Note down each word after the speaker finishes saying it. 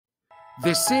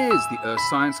This is the Earth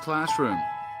Science Classroom.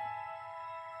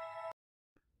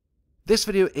 This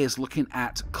video is looking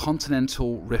at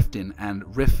continental rifting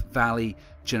and rift valley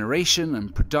generation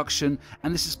and production,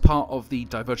 and this is part of the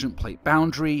divergent plate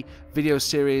boundary video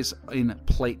series in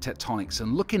plate tectonics,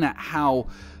 and looking at how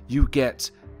you get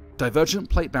divergent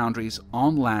plate boundaries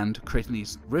on land, creating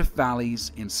these rift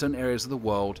valleys in certain areas of the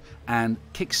world and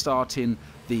kickstarting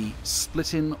the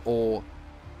splitting or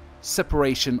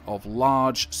separation of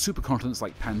large supercontinents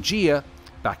like Pangaea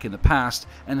back in the past,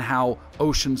 and how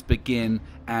oceans begin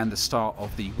and the start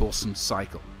of the Wilson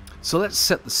cycle. So let's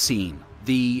set the scene.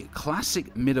 The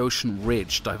classic mid-ocean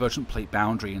ridge, divergent plate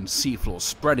boundary and seafloor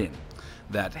spreading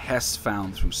that Hess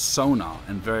found through sonar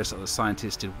and various other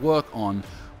scientists did work on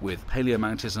with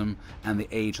paleomagnetism and the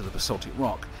age of the basaltic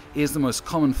rock is the most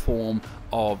common form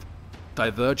of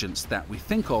divergence that we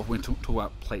think of when we talk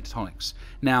about plate tectonics.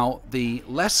 Now, the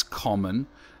less common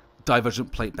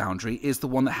divergent plate boundary is the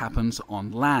one that happens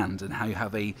on land, and how you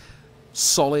have a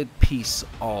solid piece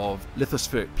of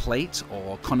lithospheric plate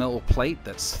or continental plate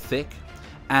that's thick,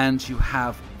 and you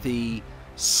have the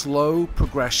slow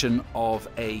progression of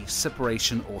a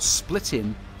separation or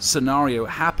splitting scenario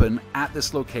happen at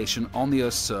this location on the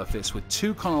Earth's surface, with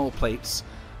two continental plates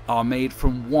are made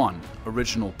from one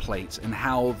original plate, and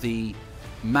how the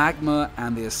magma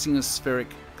and the lithospheric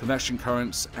convection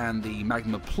currents and the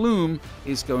magma plume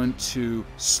is going to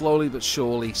slowly but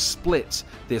surely split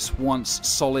this once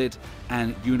solid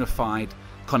and unified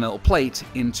continental plate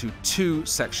into two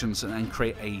sections and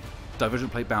create a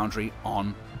divergent plate boundary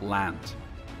on land.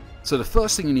 So the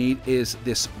first thing you need is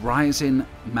this rising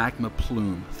magma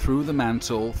plume through the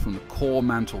mantle, from the core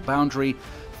mantle boundary,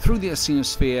 through the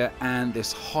asthenosphere, and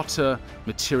this hotter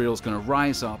material is going to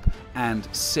rise up and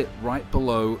sit right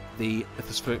below the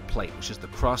lithospheric plate, which is the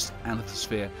crust and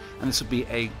lithosphere, and this will be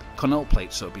a continental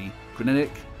plate, so it'll be granitic,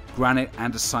 granite,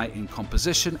 andesite in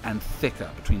composition, and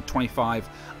thicker, between 25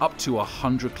 up to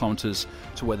 100 kilometers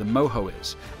to where the moho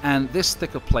is. And this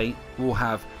thicker plate will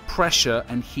have pressure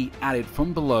and heat added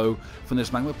from below from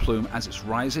this magma plume as it's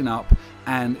rising up,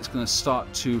 and it's going to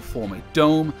start to form a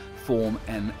dome, form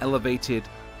an elevated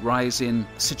rising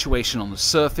situation on the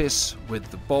surface with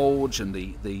the bulge and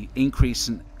the increase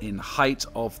in height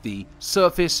of the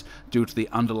surface due to the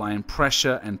underlying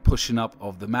pressure and pushing up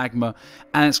of the magma,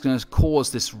 and it's going to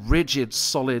cause this rigid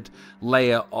solid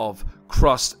layer of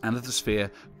crust and lithosphere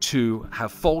to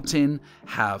have faulting,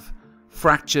 have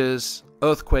fractures,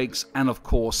 earthquakes, and of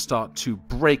course start to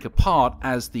break apart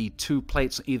as the two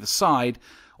plates on either side,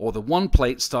 or the one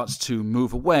plate, starts to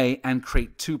move away and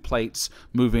create two plates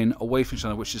moving away from each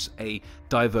other, which is a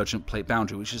divergent plate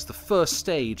boundary, which is the first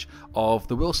stage of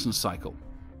the Wilson cycle.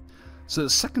 So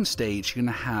the second stage, you're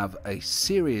going to have a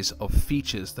series of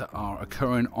features that are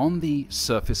occurring on the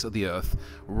surface of the Earth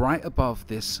right above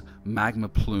this magma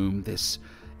plume, this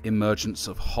emergence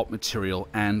of hot material,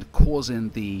 and causing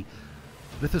the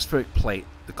lithospheric plate,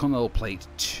 the continental plate,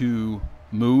 to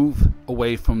move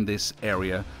away from this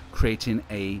area, creating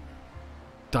a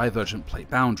divergent plate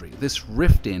boundary. This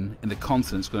rifting in the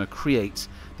continent is going to create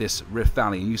this rift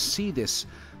valley, and you see this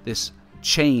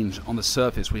change on the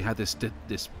surface. We have this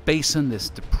basin, this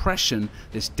depression,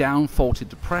 this down-faulted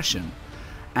depression,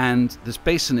 and this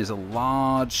basin is a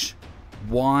large,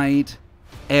 wide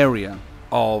area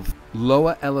of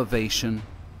lower elevation,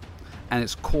 and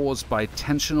it's caused by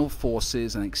tensional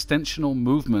forces and extensional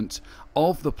movement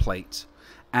of the plate.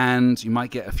 And you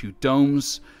might get a few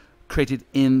domes created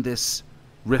in this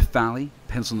rift valley,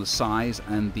 depends on the size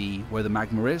and where the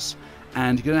magma is,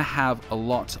 and you're going to have a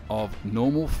lot of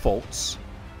normal faults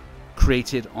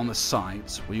created on the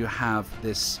sides, where you have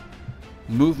this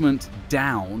movement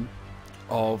down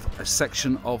of a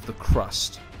section of the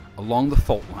crust along the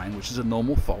fault line, which is a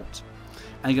normal fault,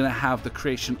 and you're going to have the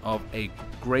creation of a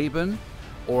graben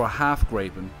or a half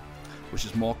graben, which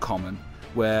is more common,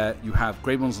 where you have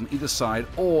gravens on either side,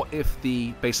 or if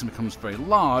the basin becomes very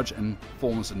large and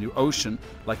forms a new ocean,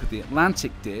 like what the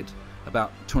Atlantic did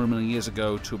about 200 million years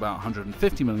ago to about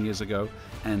 150 million years ago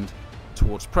and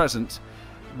towards present,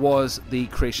 was the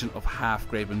creation of half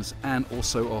gravens, and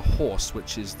also a horse,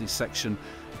 which is the section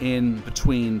in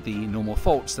between the normal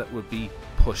faults that would be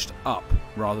pushed up,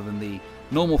 rather than the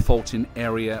normal faulting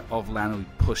area of land would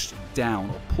be pushed down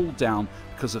or pulled down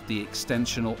because of the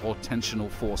extensional or tensional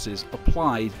forces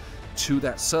applied to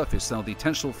that surface. Now, the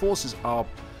tensional forces are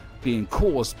being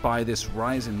caused by this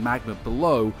rising magma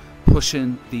below,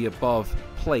 pushing the above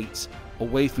plates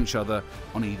away from each other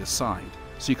on either side.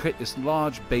 So you create this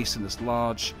large basin, this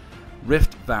large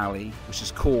rift valley, which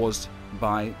is caused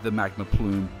by the magma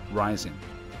plume rising.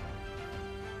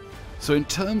 So in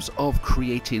terms of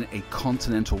creating a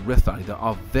continental rift valley, there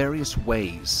are various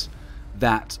ways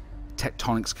that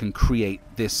tectonics can create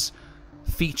this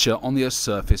feature on the Earth's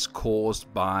surface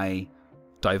caused by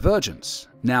divergence.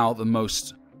 Now, the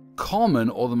most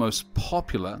common or the most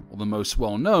popular or the most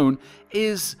well known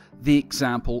is the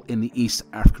example in the East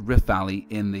African Rift Valley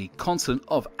in the continent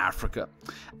of Africa.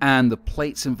 And the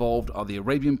plates involved are the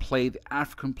Arabian plate, the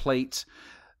African plate,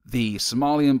 the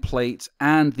Somalian plate,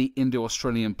 and the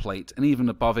Indo-Australian plate, and even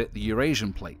above it, the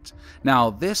Eurasian plate. Now,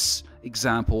 this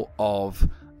example of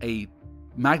a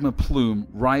magma plume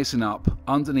rising up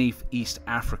underneath East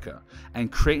Africa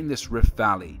and creating this rift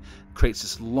valley creates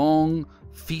this long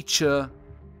feature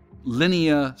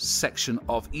linear section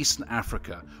of Eastern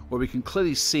Africa where we can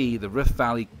clearly see the rift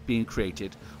valley being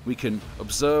created. We can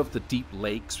observe the deep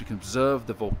lakes, we can observe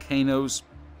the volcanoes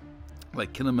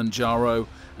like Kilimanjaro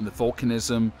and the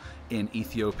volcanism in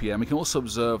Ethiopia, and we can also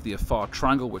observe the Afar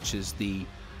Triangle, which is the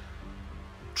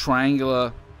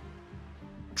triangular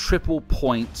triple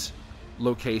point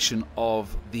location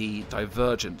of the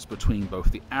divergence between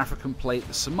both the African plate,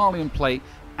 the Somalian plate,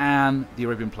 and the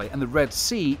Arabian plate. And the Red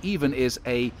Sea even is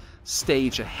a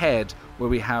stage ahead where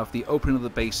we have the opening of the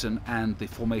basin and the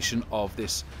formation of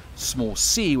this small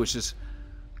sea, which is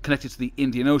connected to the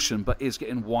Indian Ocean but is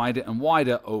getting wider and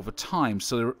wider over time.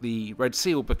 So the Red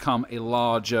Sea will become a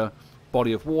larger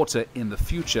body of water in the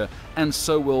future, and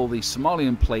so will the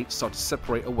Somalian plate start to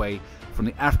separate away from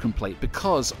the African plate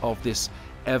because of this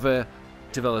ever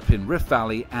developing rift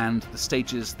valley and the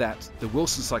stages that the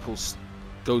Wilson cycles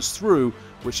goes through,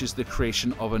 which is the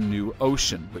creation of a new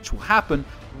ocean, which will happen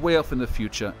way off in the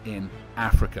future in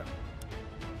Africa.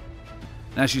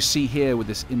 And as you see here with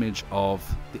this image of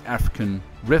the African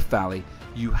Rift Valley,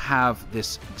 you have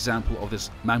this example of this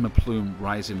magma plume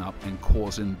rising up and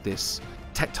causing this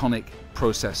tectonic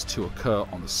process to occur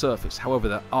on the surface. However,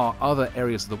 there are other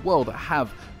areas of the world that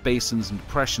have basins and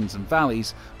depressions and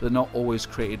valleys, but they're not always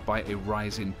created by a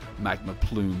rising magma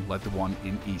plume like the one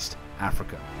in East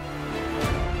Africa.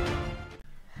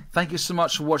 Thank you so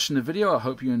much for watching the video. I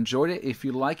hope you enjoyed it. If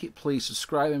you like it, please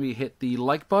subscribe and maybe hit the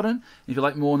like button. If you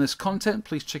like more on this content,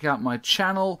 please check out my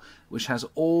channel, which has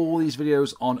all these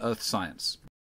videos on Earth science.